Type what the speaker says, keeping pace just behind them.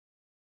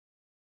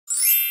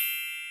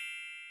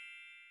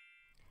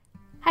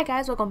Hi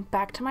guys, welcome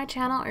back to my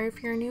channel, or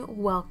if you're new,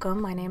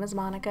 welcome. My name is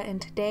Monica and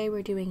today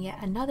we're doing yet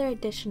another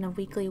edition of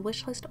weekly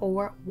wishlist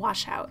or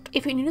washout.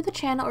 If you're new to the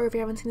channel or if you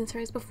haven't seen this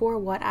series before,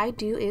 what I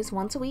do is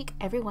once a week,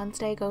 every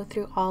Wednesday, I go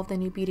through all of the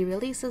new beauty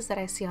releases that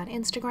I see on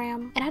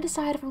Instagram and I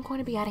decide if I'm going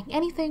to be adding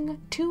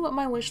anything to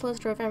my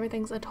wishlist or if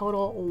everything's a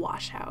total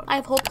washout. I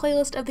have a whole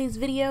playlist of these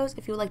videos.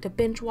 If you would like to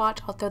binge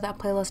watch, I'll throw that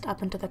playlist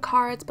up into the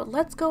cards, but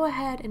let's go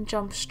ahead and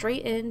jump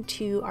straight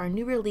into our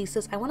new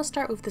releases. I want to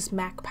start with this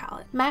MAC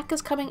palette. MAC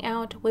is coming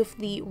out with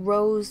the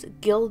Rose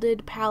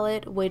Gilded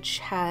palette, which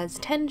has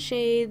 10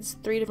 shades,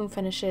 3 different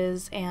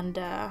finishes, and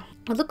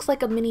it looks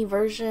like a mini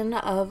version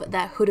of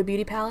that Huda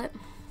Beauty palette.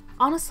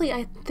 Honestly,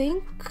 I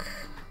think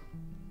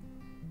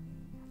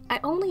I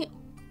only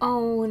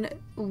own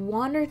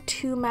 1 or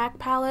 2 MAC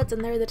palettes,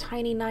 and they're the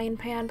tiny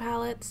 9-pan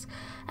palettes.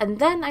 And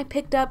then I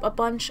picked up a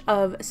bunch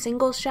of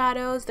single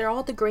shadows. They're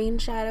all the green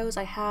shadows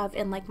I have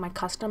in like my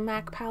custom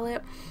MAC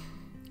palette.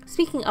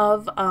 Speaking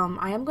of,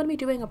 I am going to be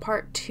doing a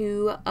part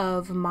 2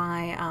 of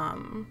my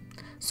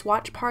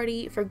swatch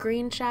party for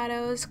green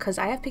shadows because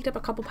I have picked up a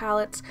couple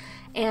palettes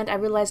and I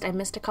realized I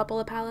missed a couple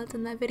of palettes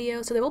in that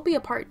video. So there will be a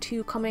part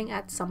 2 coming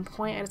at some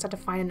point. I just have to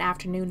find an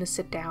afternoon to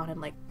sit down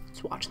and like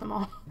swatch them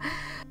all.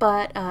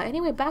 But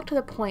anyway, back to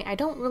the point, I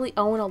don't really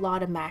own a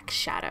lot of MAC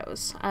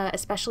shadows,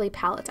 especially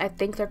palettes. I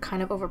think they're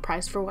kind of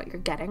overpriced for what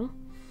you're getting,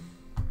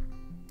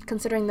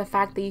 considering the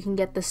fact that you can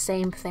get the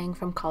same thing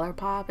from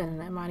ColourPop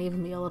and it might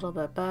even be a little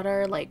bit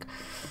better. Like,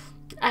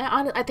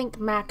 I think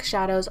MAC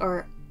shadows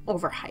are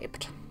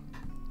overhyped.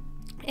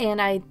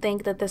 And I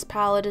think that this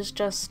palette is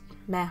just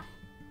meh.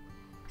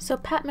 So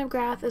Pat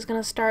McGrath is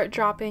gonna start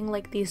dropping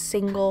like these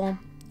single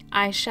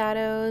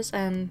eyeshadows,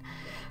 and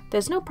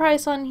there's no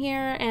price on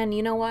here, and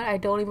you know what? I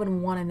don't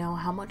even want to know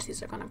how much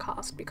these are gonna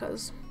cost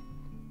because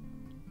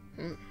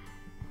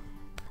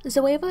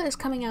Zoeva is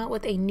coming out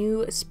with a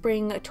new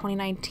spring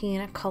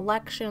 2019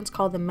 collection. It's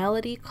called the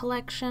Melody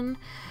Collection.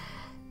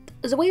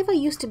 Zoeva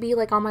used to be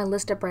like on my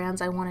list of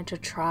brands I wanted to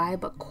try,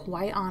 but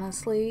quite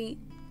honestly,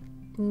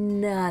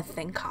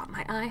 nothing caught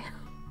my eye.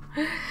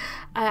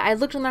 I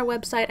looked on their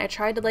website, I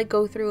tried to like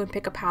go through and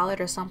pick a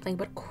palette or something,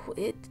 but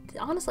it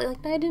honestly,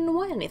 like, I didn't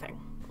want anything.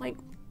 Like,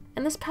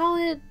 and this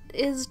palette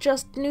is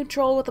just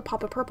neutral with a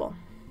pop of purple.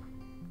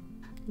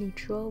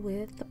 Neutral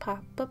with a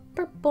pop of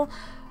purple.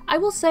 I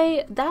will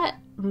say that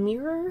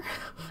mirror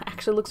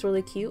actually looks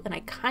really cute, and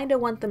I kind of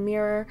want the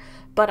mirror,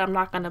 but I'm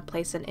not going to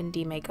place an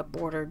indie makeup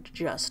order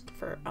just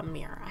for a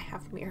mirror. I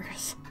have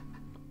mirrors.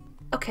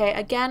 Okay,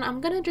 again, I'm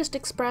going to just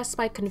express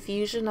my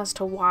confusion as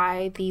to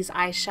why these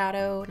as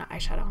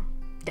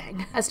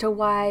to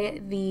why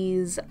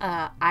these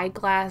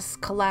eyeglass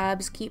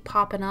collabs keep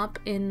popping up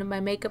in my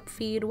makeup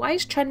feed. Why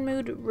is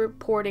Trendmood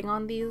reporting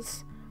on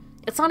these?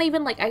 It's not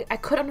even like, I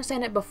could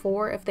understand it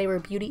before if they were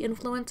beauty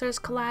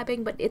influencers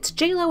collabing, but it's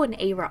JLo and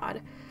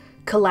A-Rod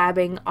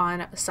collabing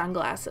on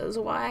sunglasses.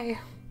 Why?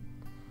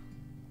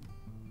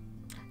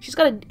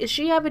 Does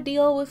she have a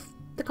deal with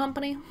the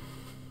company?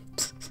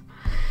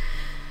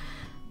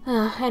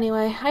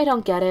 Anyway, I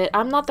don't get it.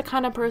 I'm not the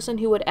kind of person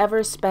who would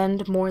ever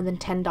spend more than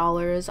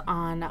 $10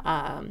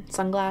 on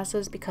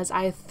sunglasses because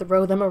I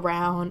throw them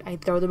around, I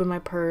throw them in my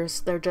purse.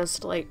 They're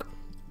just like,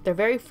 they're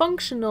very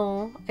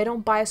functional. I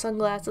don't buy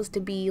sunglasses to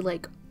be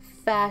like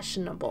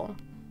fashionable.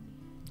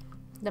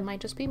 That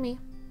might just be me,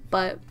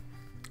 but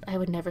I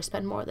would never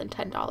spend more than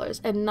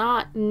 $10, and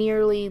not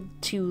nearly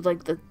to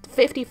like the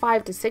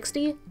 55 to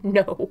 60.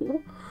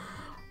 No.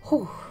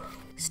 Whew.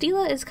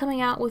 Stila is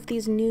coming out with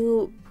these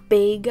new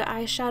big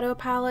eyeshadow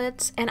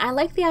palettes, and I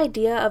like the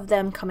idea of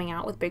them coming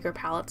out with bigger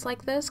palettes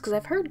like this because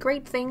I've heard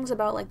great things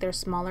about like their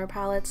smaller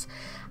palettes.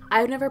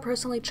 I've never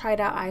personally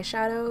tried out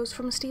eyeshadows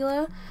from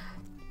Stila,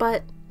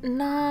 but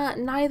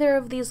neither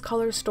of these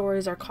color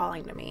stories are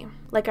calling to me.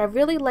 Like, I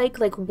really like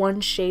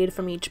one shade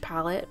from each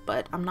palette,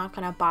 but I'm not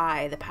gonna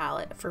buy the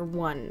palette for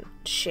one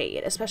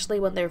shade, especially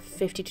when they're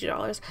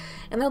 $52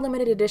 and they're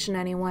limited edition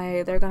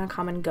anyway. They're gonna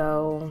come and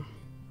go.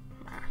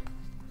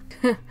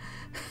 They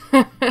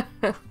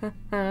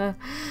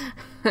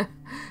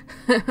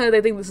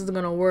think this is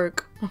gonna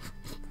work.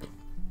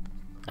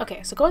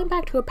 Okay, so going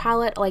back to a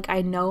palette like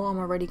I know I'm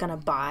already gonna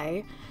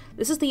buy.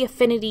 This is the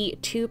Affinity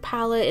 2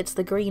 palette. It's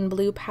the green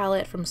blue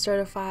palette from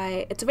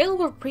Certify. It's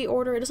available for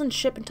pre-order. It doesn't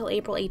ship until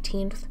April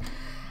 18th.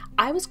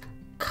 I was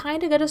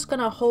kind of just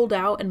gonna hold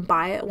out and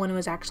buy it when it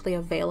was actually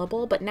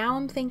available, but now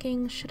I'm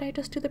thinking, should I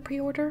just do the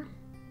pre-order?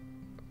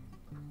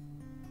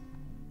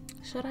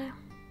 Should I?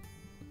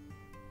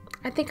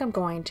 I think I'm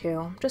going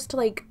to, just to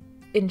like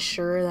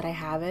ensure that I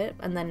have it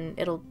and then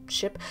it'll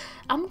ship.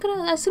 I'm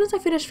gonna, as soon as I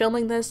finish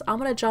filming this, I'm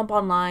gonna jump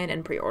online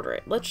and pre-order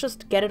it. Let's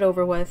just get it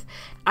over with.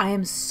 I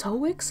am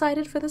so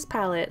excited for this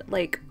palette,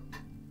 like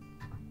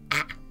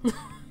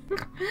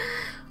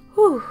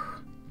whew.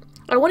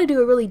 I want to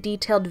do a really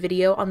detailed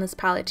video on this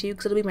palette too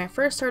because it'll be my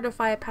first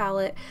certified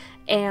palette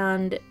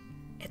and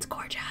it's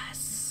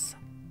gorgeous.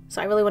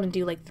 So I really want to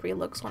do like 3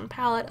 looks, 1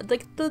 palette,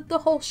 like the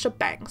whole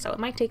shebang. So it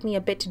might take me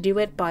a bit to do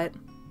it, but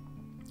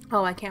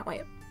oh, I can't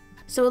wait.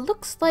 So it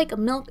looks like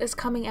Milk is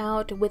coming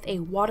out with a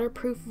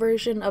waterproof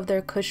version of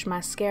their Kush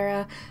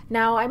mascara.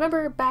 Now, I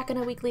remember back in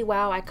a Weekly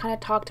Wow, I kind of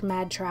talked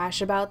mad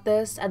trash about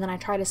this, and then I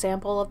tried a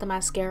sample of the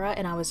mascara,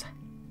 and I was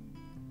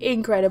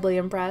incredibly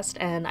impressed,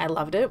 and I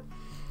loved it.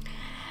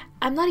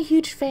 I'm not a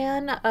huge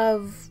fan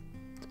of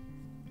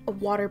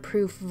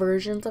waterproof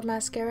versions of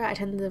mascara. I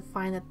tend to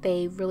find that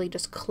they really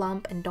just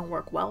clump and don't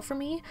work well for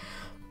me,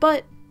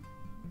 but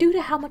due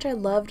to how much I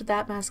loved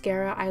that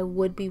mascara, I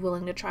would be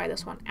willing to try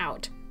this one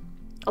out.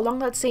 Along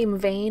that same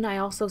vein, I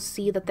also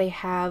see that they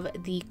have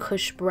the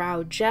Kush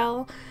Brow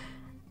Gel.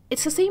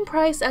 It's the same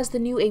price as the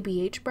new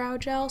ABH Brow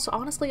Gel, so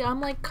honestly,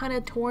 I'm like kind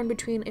of torn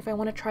between if I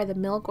want to try the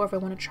Milk or if I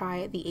want to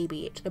try the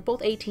ABH. They're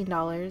both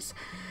 $18.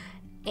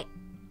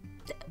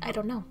 I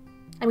don't know.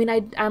 I mean,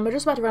 I'm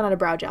just about to run out of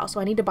brow gel, so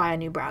I need to buy a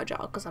new brow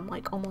gel because I'm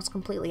like almost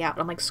completely out.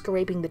 I'm like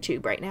scraping the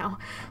tube right now.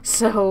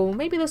 So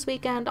maybe this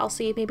weekend I'll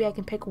see if maybe I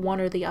can pick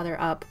one or the other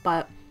up,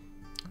 but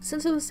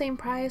since they're the same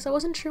price, I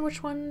wasn't sure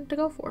which one to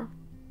go for.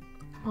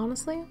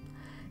 Honestly,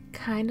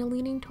 kind of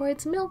leaning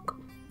towards Milk.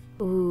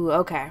 Ooh,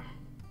 okay.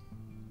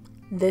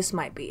 This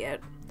might be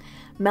it.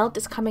 Melt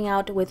is coming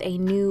out with a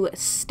new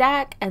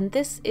stack, and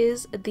this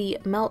is the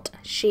Melt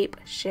Shape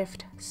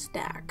Shift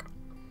Stack.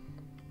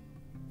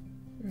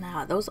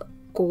 Now, those look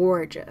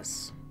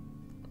gorgeous.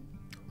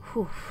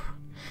 Whew.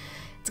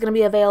 It's going to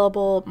be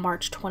available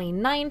March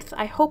 29th.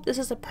 I hope this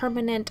is a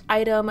permanent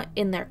item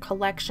in their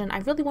collection. I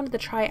really wanted to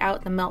try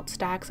out the Melt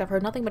stacks. I've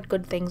heard nothing but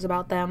good things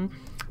about them,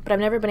 but I've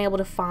never been able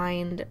to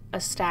find a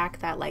stack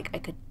that like I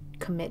could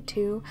commit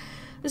to.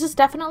 This is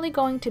definitely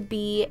going to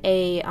be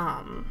a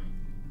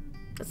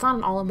it's not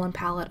an all-in-one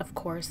palette, of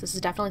course. This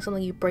is definitely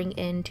something you bring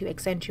in to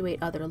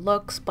accentuate other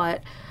looks,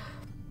 but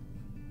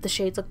the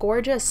shades look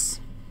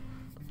gorgeous.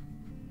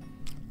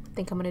 I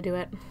think I'm gonna do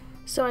it.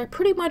 So I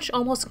pretty much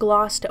almost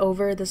glossed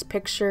over this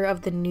picture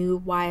of the new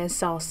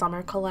YSL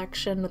summer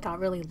collection without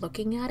really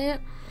looking at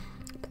it.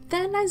 But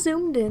then I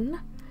zoomed in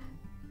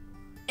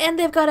and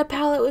they've got a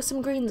palette with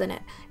some greens in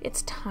it.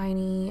 It's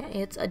tiny,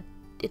 it's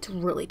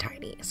really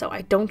tiny. So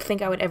I don't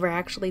think I would ever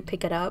actually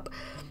pick it up,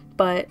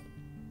 but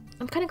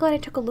I'm kind of glad I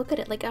took a look at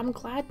it. Like, I'm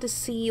glad to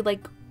see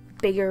like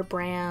bigger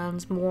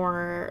brands,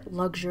 more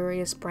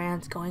luxurious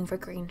brands going for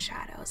green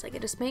shadows. Like,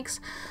 it just makes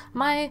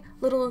my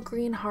little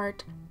green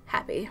heart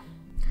happy.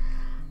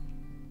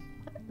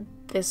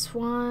 This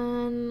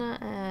one,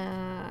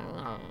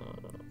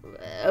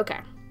 okay.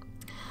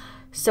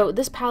 So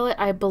this palette,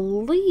 I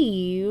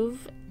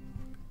believe,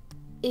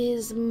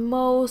 is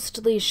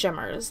mostly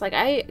shimmers. Like,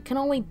 I can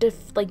only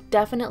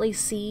definitely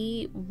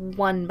see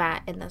one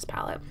matte in this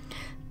palette.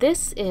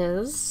 This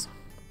is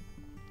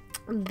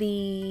the,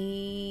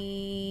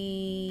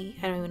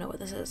 I don't even know what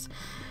this is.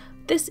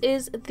 This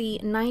is the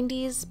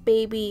 90s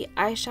Baby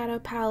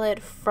eyeshadow palette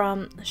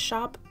from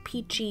Shop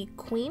Peachy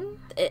Queen.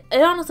 It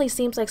honestly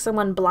seems like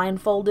someone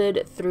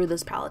blindfolded threw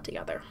this palette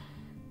together.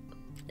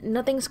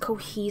 Nothing's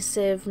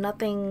cohesive,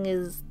 nothing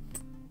is,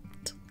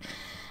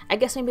 I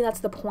guess maybe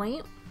that's the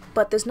point,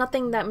 but there's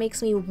nothing that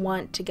makes me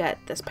want to get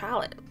this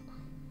palette.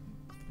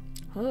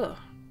 Ugh.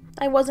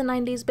 I was a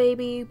 90s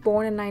baby,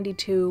 born in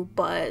 92,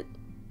 but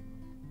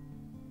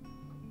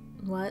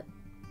what?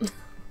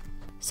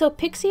 So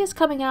Pixi is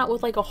coming out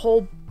with like a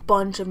whole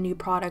bunch of new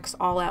products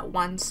all at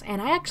once,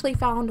 and I actually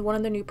found one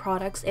of the new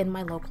products in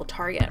my local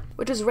Target,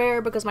 which is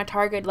rare because my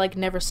Target like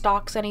never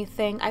stocks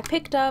anything. I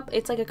picked up,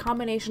 it's like a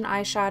combination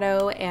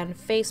eyeshadow and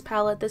face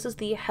palette. This is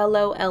the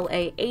Hello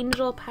LA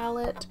Angel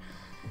palette,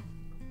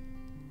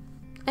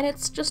 and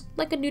it's just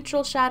like a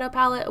neutral shadow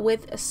palette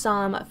with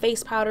some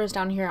face powders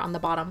down here on the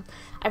bottom.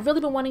 I've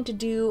really been wanting to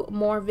do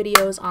more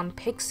videos on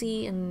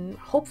Pixi and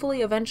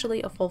hopefully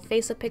eventually a full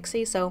face of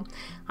Pixi, so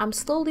I'm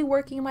slowly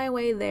working my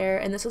way there,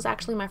 and this is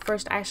actually my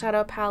first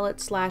eyeshadow palette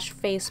slash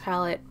face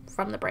palette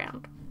from the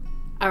brand.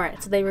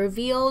 Alright, so they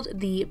revealed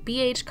the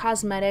BH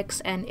Cosmetics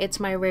and It's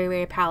My Ray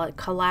Ray palette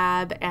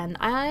collab, and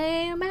I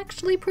am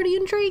actually pretty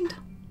intrigued.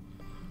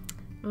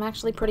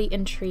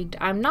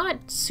 I'm not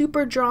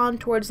super drawn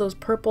towards those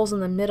purples in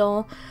the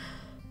middle,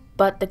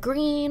 but the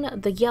green,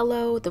 the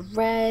yellow, the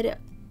red,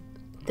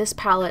 this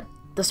palette,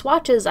 the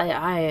swatches,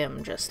 I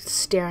am just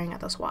staring at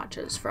the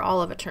swatches for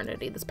all of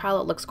eternity. This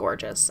palette looks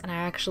gorgeous, and I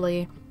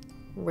actually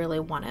really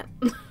want it.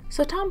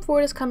 So Tom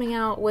Ford is coming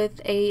out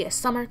with a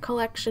summer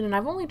collection, and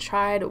I've only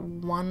tried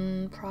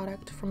one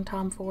product from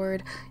Tom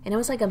Ford, and it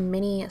was like a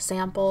mini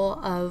sample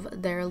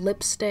of their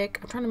lipstick.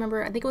 I'm trying to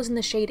remember, I think it was in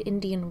the shade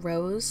Indian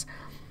Rose.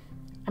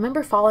 I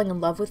remember falling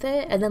in love with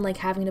it and then like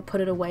having to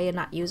put it away and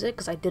not use it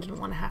because I didn't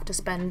want to have to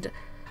spend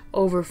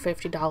over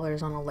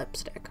 $50 on a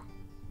lipstick.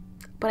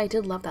 But I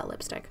did love that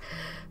lipstick.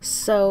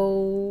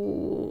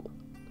 So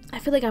I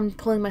feel like I'm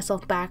pulling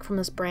myself back from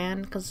this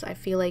brand because I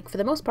feel like for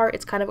the most part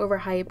it's kind of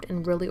overhyped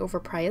and really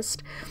overpriced.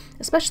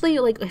 Especially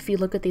like if you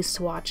look at these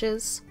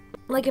swatches.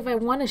 Like if I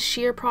want a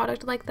sheer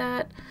product like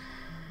that,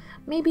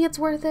 maybe it's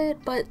worth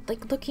it, but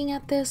like looking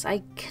at this,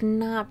 I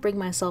cannot bring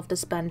myself to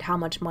spend how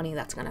much money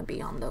that's gonna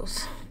be on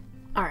those.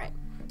 Alright,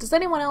 does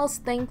anyone else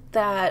think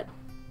that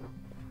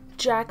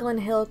Jaclyn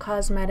Hill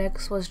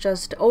Cosmetics was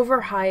just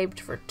overhyped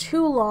for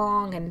too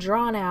long and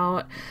drawn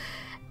out,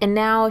 and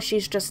now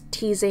she's just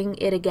teasing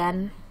it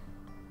again.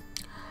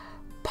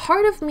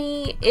 Part of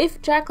me, if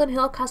Jaclyn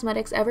Hill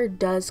Cosmetics ever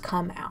does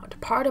come out,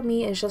 part of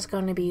me is just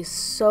going to be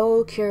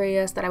so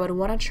curious that I would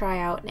want to try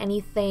out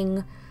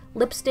anything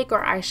lipstick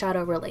or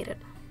eyeshadow related.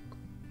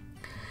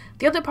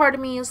 The other part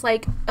of me is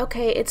like,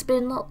 okay, it's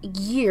been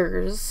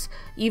years.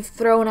 You've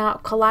thrown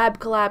out collab,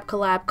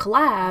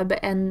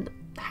 and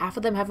half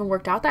of them haven't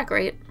worked out that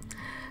great.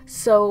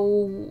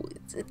 So,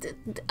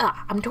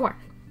 I'm torn.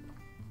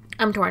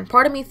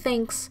 Part of me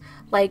thinks,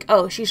 like,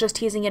 oh, she's just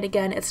teasing it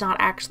again. It's not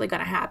actually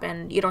gonna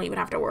happen. You don't even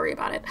have to worry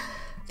about it.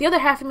 The other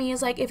half of me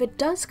is like, if it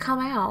does come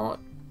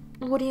out,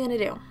 what are you gonna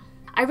do?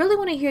 I really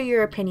want to hear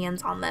your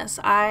opinions on this.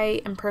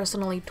 I am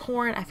personally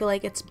torn. I feel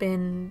like it's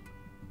been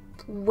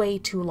way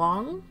too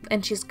long,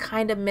 and she's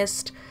kind of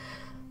missed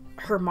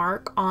her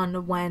mark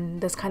on when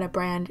this kind of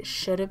brand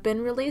should have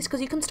been released,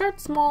 because you can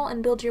start small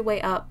and build your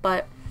way up,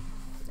 but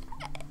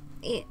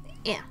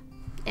yeah.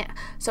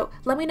 So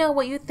let me know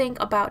what you think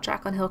about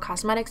Jaclyn Hill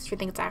Cosmetics, if you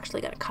think it's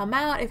actually going to come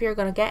out, if you're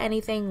going to get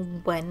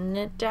anything when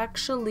it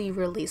actually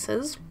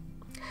releases,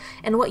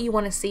 and what you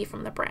want to see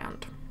from the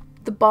brand.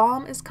 The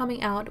Balm is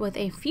coming out with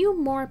a few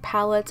more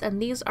palettes, and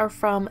these are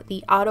from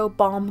the Auto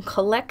Balm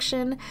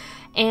collection,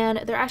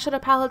 and they're eyeshadow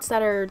palettes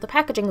that are, the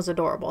packaging is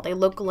adorable. They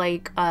look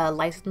like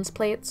license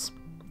plates.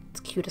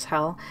 It's cute as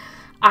hell.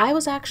 I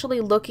was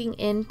actually looking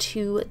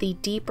into the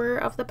deeper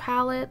of the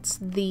palettes,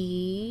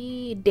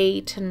 the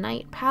Day to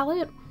Night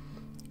palette.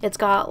 It's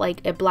got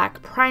like a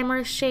black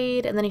primer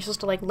shade, and then you're supposed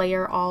to like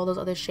layer all those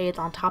other shades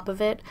on top of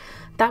it.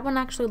 That one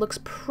actually looks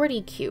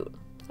pretty cute.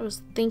 I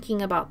was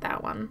thinking about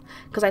that one,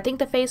 because I think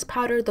the face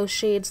powder, those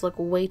shades look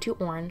way too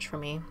orange for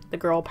me. The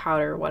girl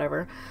powder,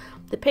 whatever.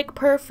 The Pick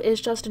Perf is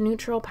just a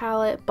neutral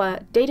palette,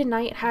 but Day to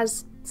Night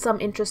has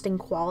some interesting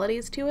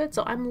qualities to it,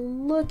 so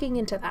I'm looking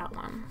into that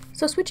one.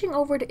 So switching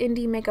over to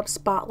Indie Makeup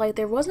Spotlight,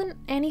 there wasn't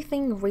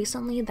anything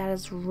recently that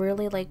has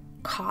really like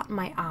caught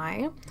my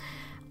eye.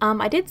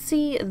 I did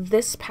see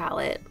this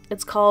palette.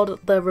 It's called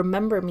the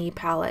Remember Me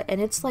palette,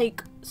 and it's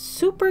like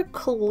super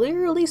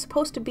clearly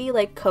supposed to be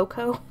like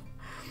Coco,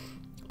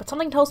 but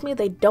something tells me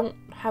they don't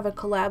have a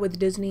collab with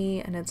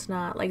Disney, and it's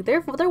not like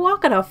they're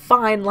walking a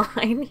fine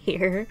line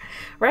here,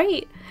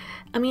 right?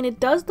 I mean, it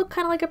does look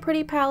kind of like a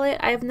pretty palette.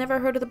 I've never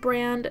heard of the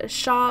brand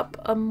Shop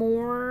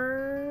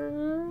Amore,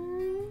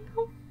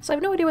 so I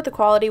have no idea what the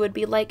quality would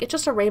be like. It's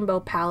just a rainbow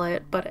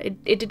palette, but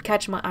it did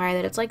catch my eye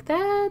that it's like,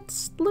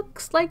 that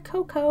looks like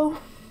Coco.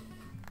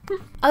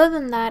 Other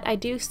than that, I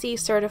do see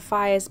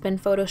Certify has been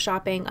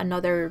photoshopping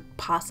another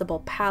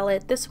possible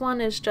palette. This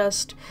one is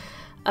just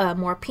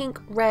more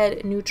pink,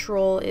 red,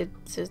 neutral. It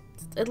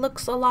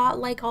looks a lot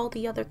like all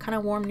the other kind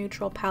of warm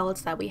neutral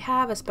palettes that we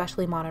have,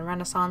 especially Modern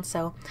Renaissance,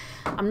 so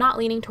I'm not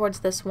leaning towards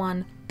this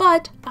one,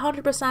 but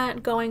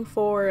 100% going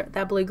for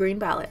that blue-green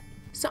palette.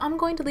 So I'm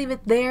going to leave it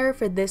there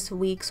for this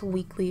week's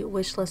weekly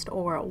wish list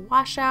or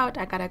washout.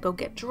 I gotta go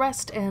get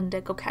dressed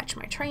and go catch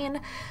my train.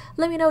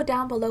 Let me know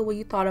down below what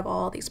you thought of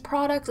all these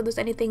products. If there's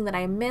anything that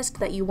I missed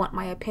that you want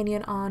my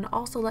opinion on,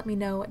 also let me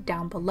know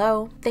down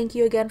below. Thank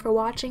you again for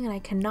watching, and I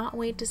cannot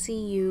wait to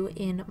see you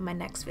in my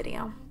next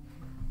video.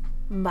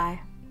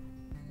 Bye.